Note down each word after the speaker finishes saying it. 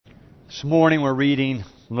This morning we're reading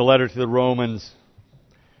from the letter to the Romans,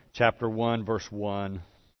 chapter 1, verse 1.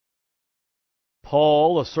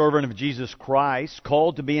 Paul, a servant of Jesus Christ,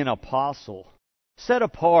 called to be an apostle, set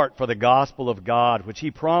apart for the gospel of God, which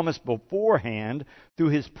he promised beforehand through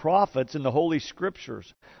his prophets in the Holy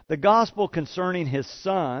Scriptures, the gospel concerning his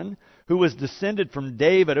Son, who was descended from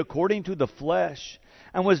David according to the flesh,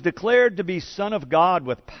 and was declared to be Son of God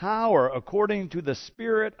with power according to the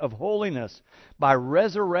Spirit of holiness, by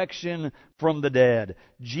resurrection from the dead,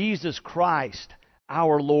 Jesus Christ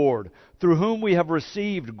our Lord, through whom we have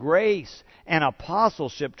received grace and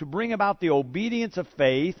apostleship to bring about the obedience of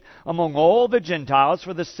faith among all the Gentiles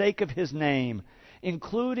for the sake of His name,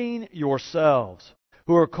 including yourselves,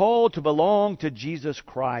 who are called to belong to Jesus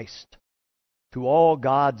Christ. To all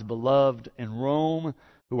God's beloved in Rome,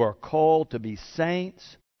 who are called to be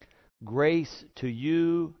saints, grace to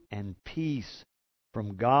you and peace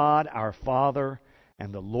from God our Father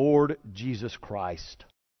and the Lord Jesus Christ.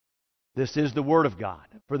 This is the Word of God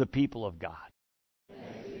for the people of God.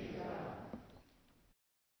 Thanks be to God.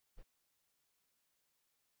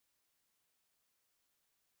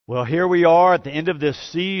 Well, here we are at the end of this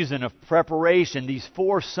season of preparation, these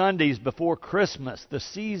 4 Sundays before Christmas, the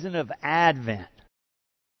season of Advent.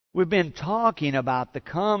 We've been talking about the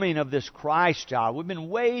coming of this Christ child. We've been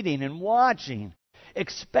waiting and watching,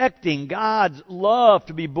 expecting God's love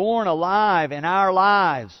to be born alive in our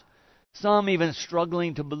lives. Some even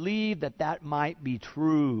struggling to believe that that might be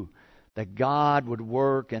true, that God would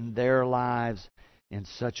work in their lives in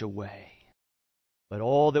such a way. But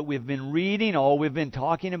all that we've been reading, all we've been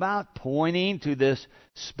talking about, pointing to this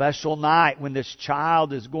special night when this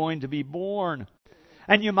child is going to be born.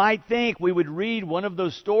 And you might think we would read one of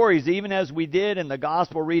those stories, even as we did in the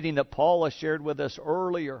gospel reading that Paula shared with us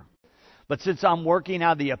earlier. But since I'm working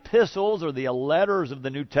out the epistles or the letters of the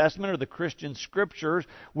New Testament or the Christian Scriptures,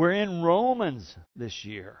 we're in Romans this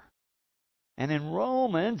year. And in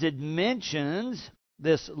Romans, it mentions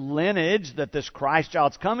this lineage that this Christ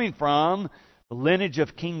child's coming from, the lineage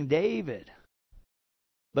of King David.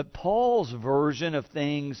 But Paul's version of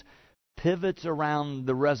things pivots around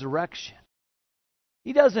the resurrection.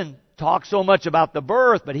 He doesn't talk so much about the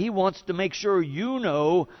birth, but he wants to make sure you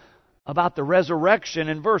know about the resurrection.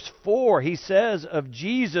 In verse 4, he says of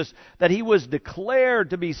Jesus that He was declared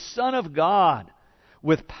to be Son of God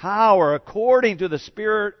with power according to the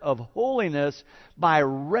Spirit of holiness by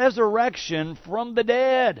resurrection from the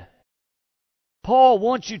dead. Paul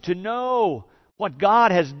wants you to know what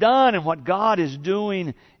God has done and what God is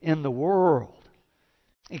doing in the world.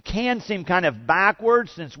 It can seem kind of backwards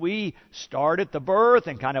since we start at the birth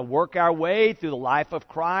and kind of work our way through the life of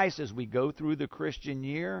Christ as we go through the Christian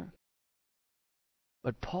year.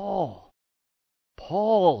 But Paul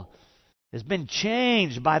has been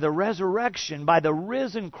changed by the resurrection, by the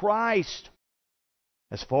risen Christ.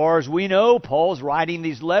 As far as we know, Paul's writing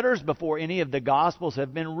these letters before any of the Gospels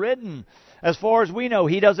have been written. As far as we know,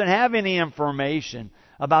 he doesn't have any information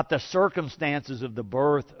about the circumstances of the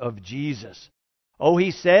birth of Jesus. Oh, he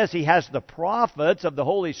says he has the prophets of the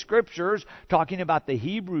Holy Scriptures, talking about the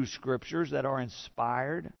Hebrew Scriptures that are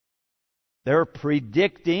inspired. They're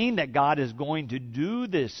predicting that God is going to do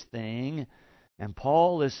this thing, and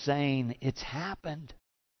Paul is saying it's happened.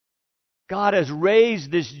 God has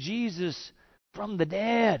raised this Jesus from the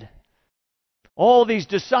dead. All these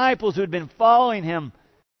disciples who had been following Him,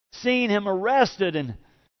 seeing Him arrested and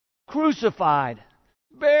crucified,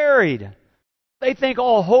 buried, they think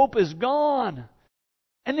all hope is gone.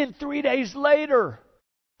 And then 3 days later,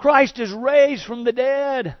 Christ is raised from the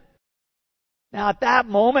dead. Now at that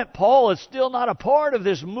moment, Paul is still not a part of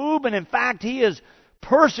this movement. In fact, he is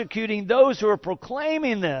persecuting those who are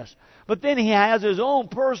proclaiming this. But then he has his own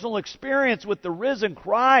personal experience with the risen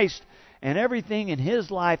Christ, and everything in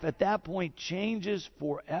his life at that point changes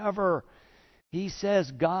forever. He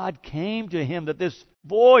says God came to him, that this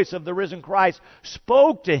voice of the risen Christ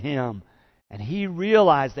spoke to him. And he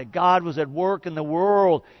realized that God was at work in the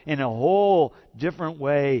world in a whole different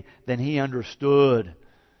way than he understood.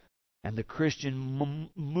 And the Christian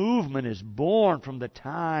movement is born from the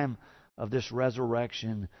time of this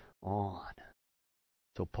resurrection on.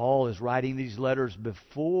 So Paul is writing these letters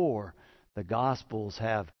before the Gospels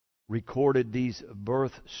have recorded these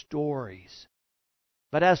birth stories.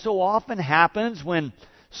 But as so often happens when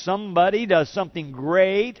somebody does something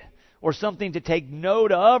great, or something to take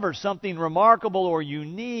note of, or something remarkable or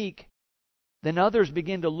unique, then others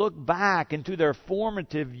begin to look back into their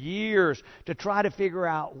formative years to try to figure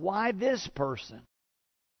out why this person.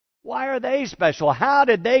 Why are they special? How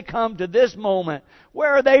did they come to this moment?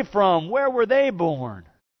 Where are they from? Where were they born?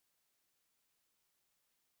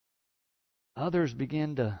 Others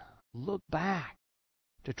begin to look back,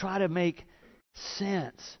 to try to make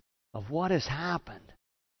sense of what has happened.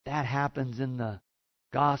 That happens in the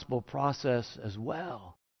gospel process as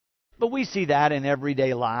well. But we see that in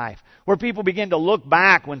everyday life, where people begin to look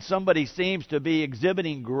back when somebody seems to be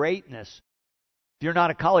exhibiting greatness. If you're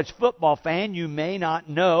not a college football fan, you may not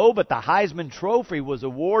know, but the Heisman Trophy was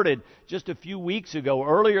awarded just a few weeks ago,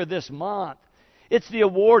 earlier this month. It's the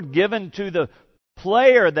award given to the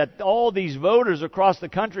player that all these voters across the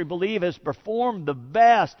country believe has performed the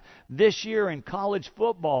best this year in college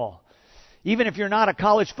football. Even if you're not a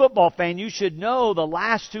college football fan, you should know the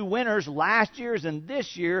last two winners, last year's and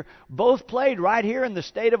this year, both played right here in the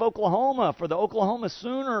state of Oklahoma for the Oklahoma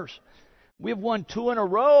Sooners. We've won 2 in a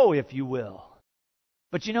row, if you will.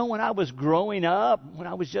 But you know, when I was growing up, when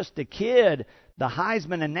I was just a kid, the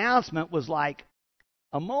Heisman announcement was like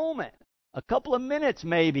a moment, a couple of minutes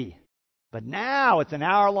maybe. But now it's an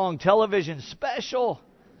hour-long television special.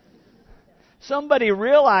 Somebody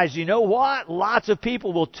realized, you know what? Lots of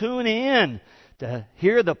people will tune in to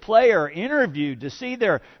hear the player interviewed, to see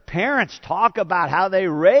their parents talk about how they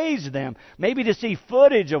raised them, maybe to see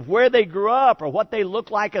footage of where they grew up or what they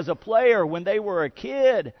looked like as a player when they were a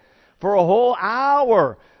kid. For a whole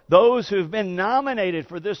hour, those who've been nominated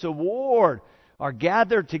for this award are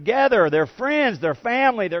gathered together. Their friends, their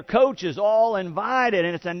family, their coaches, all invited.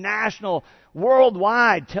 And it's a national,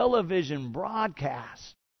 worldwide television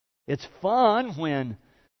broadcast. It's fun when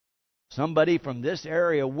somebody from this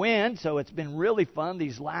area wins, so it's been really fun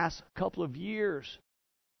these last couple of years.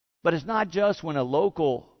 But it's not just when a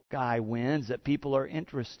local guy wins that people are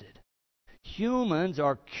interested. Humans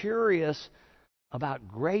are curious about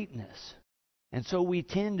greatness. And so we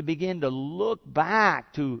tend to begin to look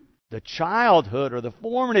back to the childhood or the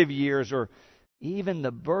formative years or even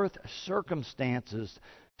the birth circumstances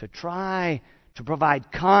to try to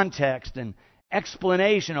provide context and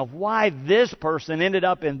explanation of why this person ended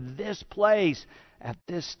up in this place at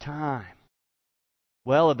this time.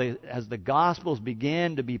 Well, as the Gospels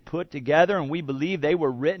began to be put together, and we believe they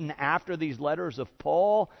were written after these letters of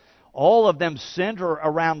Paul, all of them center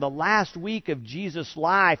around the last week of Jesus'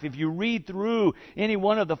 life. If you read through any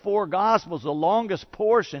one of the 4 Gospels, the longest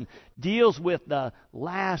portion deals with the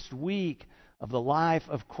last week of the life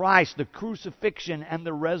of Christ, the crucifixion and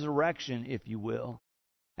the resurrection, if you will.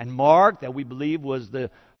 And Mark, that we believe was the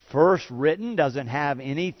first written, doesn't have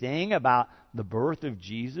anything about the birth of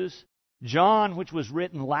Jesus. John, which was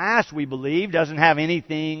written last, we believe, doesn't have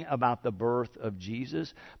anything about the birth of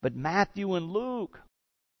Jesus. But Matthew and Luke,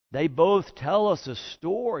 they both tell us a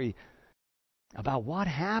story about what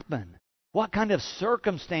happened, what kind of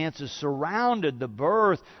circumstances surrounded the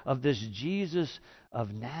birth of this Jesus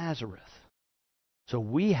of Nazareth. So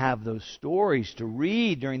we have those stories to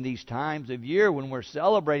read during these times of year when we're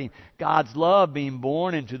celebrating God's love being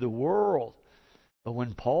born into the world. But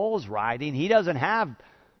when Paul's writing, he doesn't have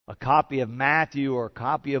a copy of Matthew or a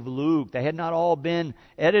copy of Luke. They had not all been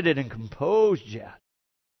edited and composed yet.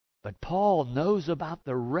 But Paul knows about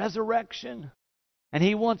the resurrection. And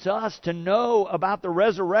he wants us to know about the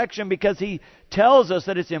resurrection because he tells us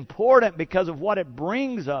that it's important because of what it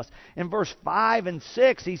brings us. In verse 5 and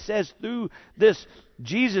 6, he says, through this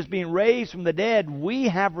Jesus being raised from the dead, we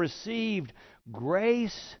have received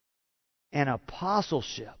grace and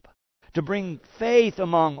apostleship to bring faith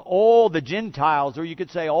among all the Gentiles, or you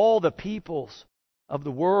could say all the peoples of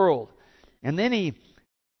the world. And then he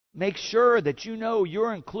makes sure that you know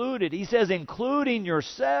you're included. He says, including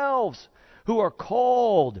yourselves, who are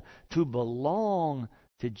called to belong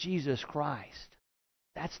to Jesus Christ.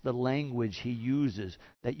 That's the language he uses,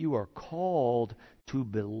 that you are called to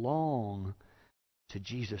belong to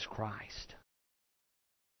Jesus Christ.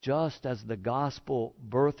 Just as the gospel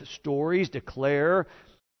birth stories declare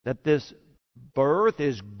that this birth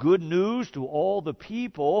is good news to all the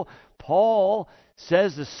people, Paul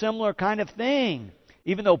says a similar kind of thing.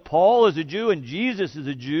 Even though Paul is a Jew and Jesus is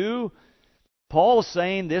a Jew, Paul's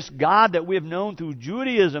saying this God that we have known through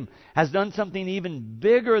Judaism has done something even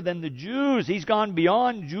bigger than the Jews. He's gone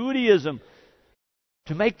beyond Judaism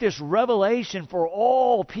to make this revelation for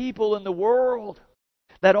all people in the world,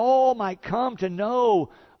 that all might come to know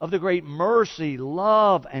of the great mercy,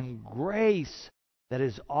 love, and grace that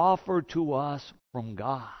is offered to us from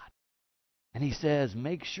God. And he says,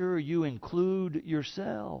 make sure you include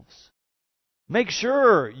yourselves. Make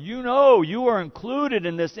sure you know you are included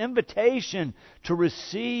in this invitation to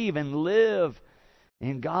receive and live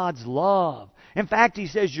in God's love. In fact, he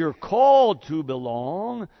says you're called to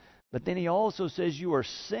belong, but then he also says you are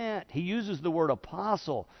sent. He uses the word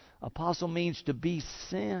apostle. Apostle means to be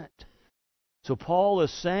sent. So Paul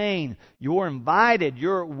is saying, you're invited,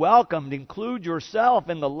 you're welcomed, include yourself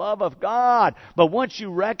in the love of God. But once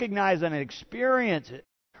you recognize and experience it,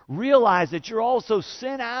 realize that you're also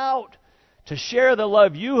sent out to share the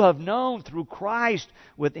love you have known through Christ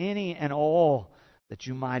with any and all that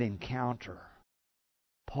you might encounter.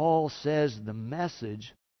 Paul says the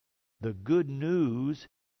message, the good news,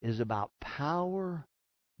 is about power,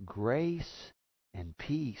 grace, and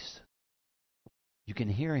peace. You can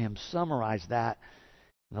hear him summarize that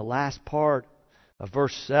in the last part of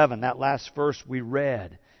verse 7, that last verse we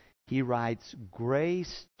read. He writes,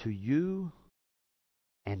 grace to you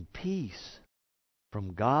and peace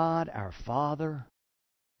from God our Father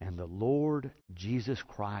and the Lord Jesus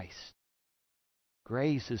Christ.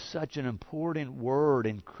 Grace is such an important word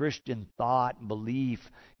in Christian thought and belief,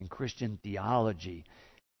 in Christian theology.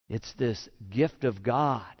 It's this gift of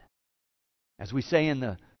God. As we say in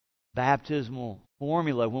the baptismal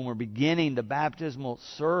formula, when we're beginning the baptismal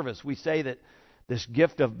service, we say that this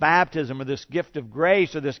gift of baptism or this gift of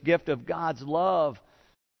grace or this gift of God's love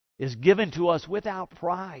is given to us without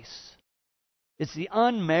price. It's the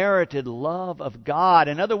unmerited love of God.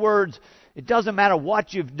 In other words, it doesn't matter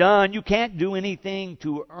what you've done. You can't do anything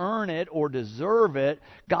to earn it or deserve it.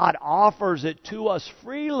 God offers it to us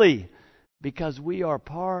freely because we are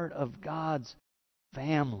part of God's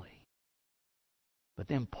family. But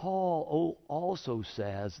then Paul also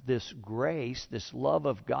says this grace, this love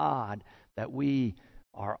of God that we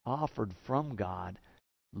are offered from God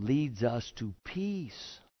leads us to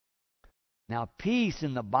peace. Now, peace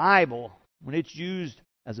in the Bible, when it's used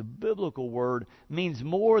as a biblical word, means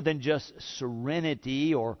more than just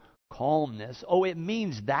serenity or calmness. Oh, it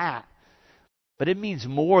means that. But it means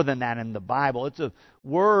more than that in the Bible. It's a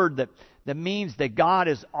word that means that God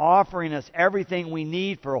is offering us everything we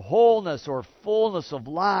need for wholeness or fullness of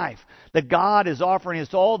life. That God is offering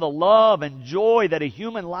us all the love and joy that a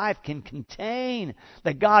human life can contain.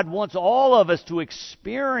 That God wants all of us to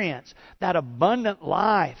experience that abundant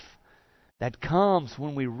life that comes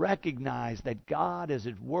when we recognize that God is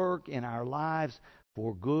at work in our lives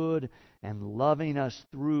for good and loving us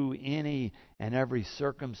through any and every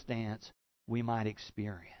circumstance we might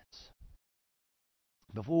experience.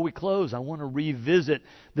 Before we close, I want to revisit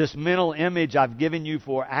this mental image I've given you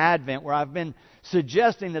for Advent, where I've been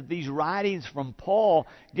suggesting that these writings from Paul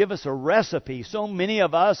give us a recipe. So many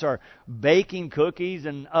of us are baking cookies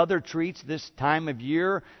and other treats this time of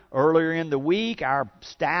year. Earlier in the week, our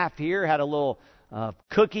staff here had a little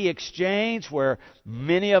cookie exchange where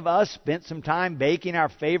many of us spent some time baking our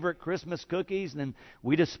favorite Christmas cookies, and then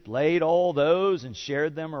we displayed all those and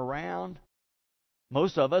shared them around.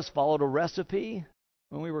 Most of us followed a recipe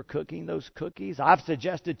when we were cooking those cookies. I've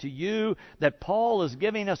suggested to you that Paul is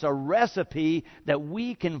giving us a recipe that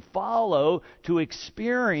we can follow to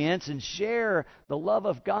experience and share the love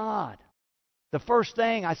of God. The first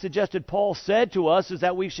thing I suggested Paul said to us is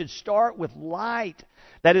that we should start with light.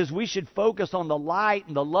 That is, we should focus on the light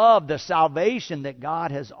and the love, the salvation that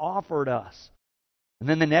God has offered us. And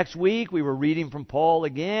then the next week we were reading from Paul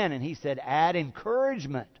again, and he said, add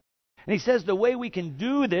encouragement. And he says the way we can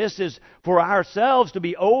do this is for ourselves to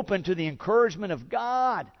be open to the encouragement of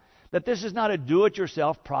God. That this is not a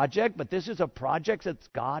do-it-yourself project, but this is a project that's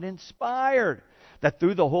God-inspired. That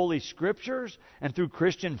through the Holy Scriptures and through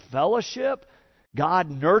Christian fellowship, God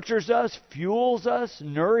nurtures us, fuels us,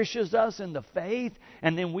 nourishes us in the faith,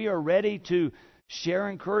 and then we are ready to share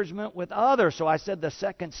encouragement with others. So I said the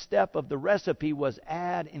second step of the recipe was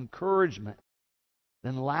add encouragement.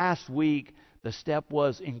 Then last week, the step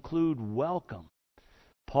was include welcome.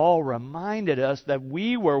 Paul reminded us that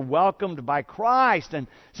we were welcomed by Christ. And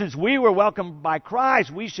since we were welcomed by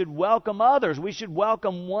Christ, we should welcome others. We should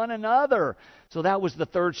welcome one another. So that was the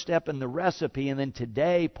third step in the recipe. And then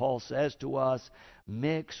today, Paul says to us,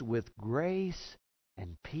 mix with grace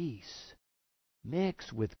and peace.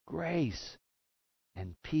 Mix with grace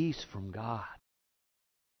and peace from God.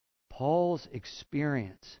 Paul's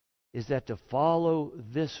experience is that to follow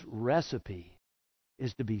this recipe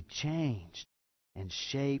is to be changed and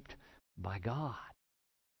shaped by God.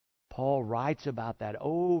 Paul writes about that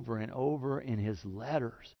over and over in his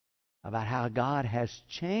letters, about how God has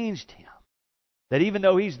changed him. That even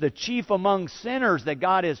though he's the chief among sinners, that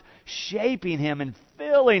God is shaping him and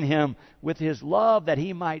filling him with his love that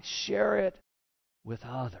he might share it with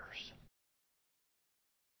others.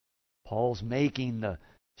 Paul's making the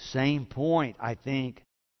same point, I think,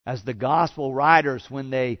 as the gospel writers when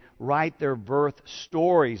they write their birth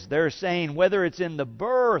stories. They're saying whether it's in the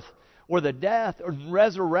birth or the death or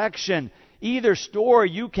resurrection, either story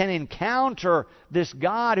you can encounter this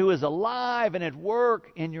God who is alive and at work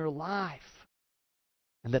in your life.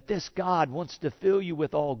 And that this God wants to fill you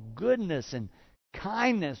with all goodness and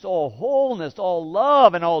kindness, all wholeness, all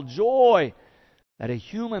love, and all joy that a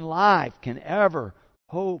human life can ever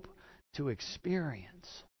hope to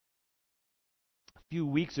experience. A few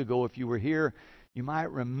weeks ago, if you were here, you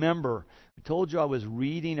might remember I told you I was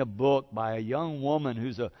reading a book by a young woman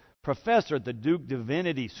who's a professor at the Duke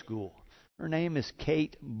Divinity School. Her name is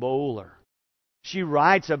Kate Bowler. She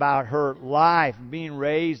writes about her life being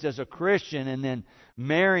raised as a Christian and then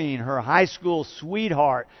marrying her high school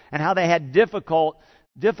sweetheart and how they had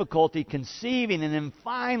difficulty conceiving, and then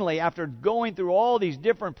finally, after going through all these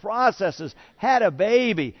different processes, had a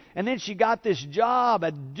baby. And then she got this job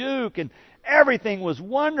at Duke and everything was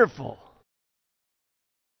wonderful.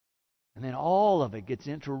 And then all of it gets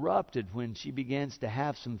interrupted when she begins to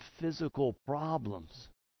have some physical problems.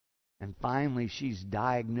 And finally, she's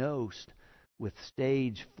diagnosed with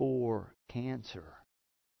stage 4 cancer.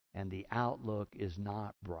 And the outlook is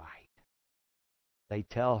not bright. They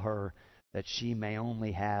tell her that she may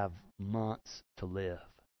only have months to live.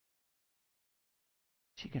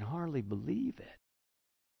 She can hardly believe it.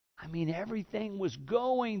 I mean, everything was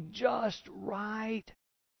going just right.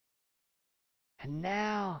 And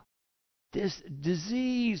now this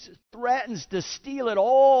disease threatens to steal it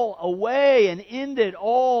all away and end it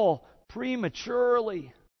all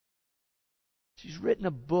prematurely. She's written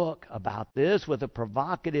a book about this with a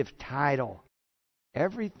provocative title,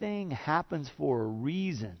 Everything Happens for a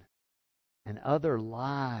Reason and Other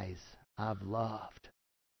Lies I've Loved.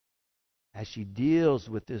 As she deals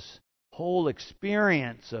with this whole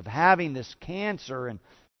experience of having this cancer and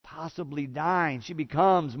possibly dying, she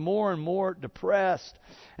becomes more and more depressed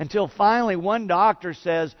until finally one doctor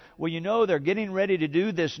says, well, you know, they're getting ready to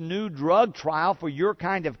do this new drug trial for your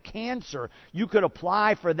kind of cancer. You could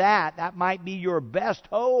apply for that. That might be your best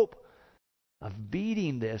hope of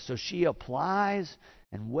beating this. So she applies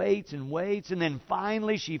and waits, and then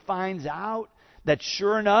finally she finds out that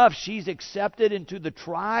sure enough, she's accepted into the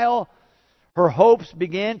trial. Her hopes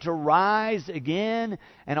began to rise again,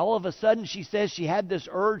 and all of a sudden she says she had this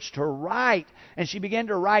urge to write, and she began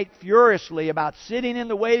to write furiously about sitting in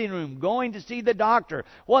the waiting room, going to see the doctor,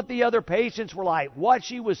 what the other patients were like, what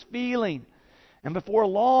she was feeling. And before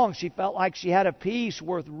long, she felt like she had a piece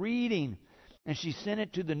worth reading, and she sent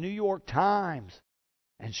it to the New York Times.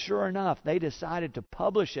 And sure enough, they decided to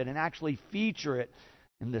publish it and actually feature it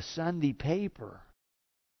in the Sunday paper.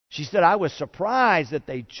 She said, I was surprised that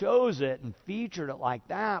they chose it and featured it like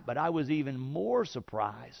that, but I was even more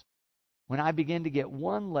surprised when I began to get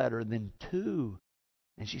one letter, then two.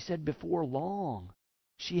 And she said before long,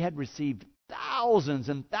 she had received thousands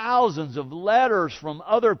and thousands of letters from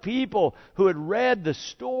other people who had read the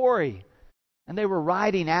story. And they were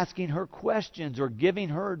writing, asking her questions or giving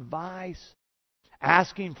her advice,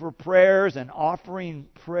 asking for prayers and offering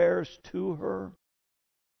prayers to her.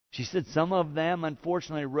 She said some of them,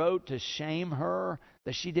 unfortunately, wrote to shame her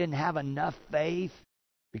that she didn't have enough faith,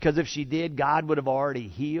 because if she did, God would have already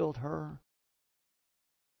healed her.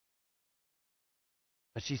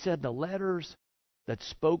 But she said the letters that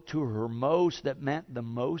spoke to her most, that meant the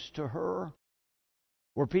most to her,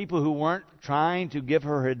 were people who weren't trying to give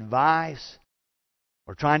her advice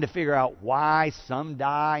or trying to figure out why some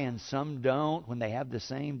die and some don't when they have the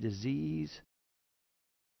same disease.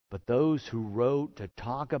 But those who wrote to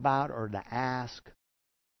talk about or to ask,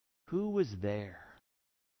 who was there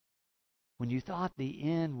when you thought the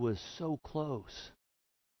end was so close?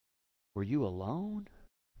 Were you alone?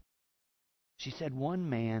 She said one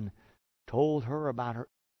man told her about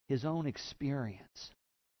his own experience,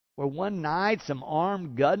 where one night some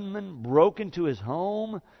armed gunmen broke into his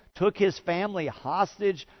home, took his family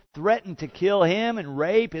hostage, threatened to kill him and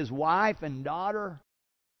rape his wife and daughter.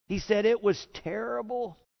 He said it was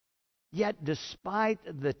terrible. Yet despite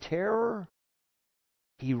the terror,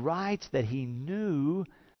 he writes that he knew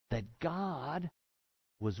that God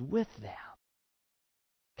was with them.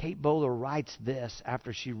 Kate Bowler writes this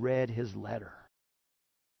after she read his letter.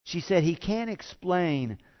 She said he can't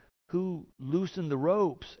explain who loosened the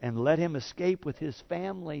ropes and let him escape with his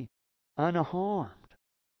family unharmed.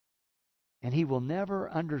 And he will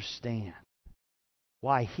never understand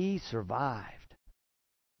why he survived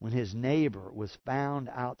when his neighbor was found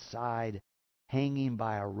outside hanging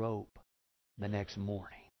by a rope the next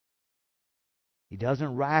morning. He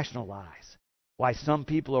doesn't rationalize why some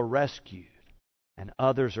people are rescued and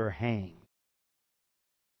others are hanged.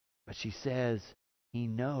 But she says he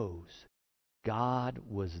knows God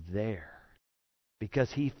was there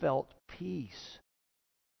because he felt peace,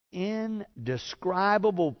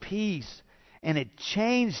 indescribable peace, and it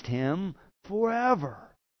changed him forever.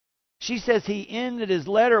 She says he ended his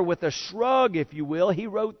letter with a shrug, if you will. He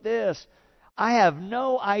wrote this: I have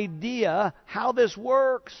no idea how this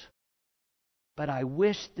works, but I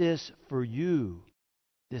wish this for you,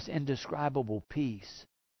 this indescribable peace.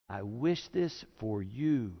 I wish this for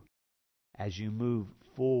you as you move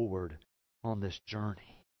forward on this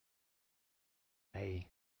journey. May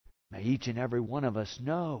each and every one of us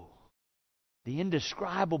know the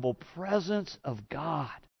indescribable presence of God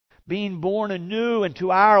being born anew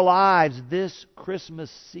into our lives this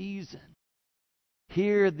Christmas season.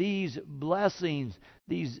 Hear these blessings,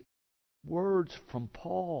 these words from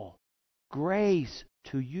Paul. Grace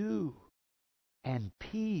to you and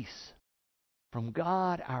peace from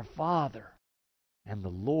God our Father and the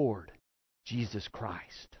Lord Jesus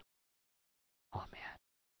Christ. Amen.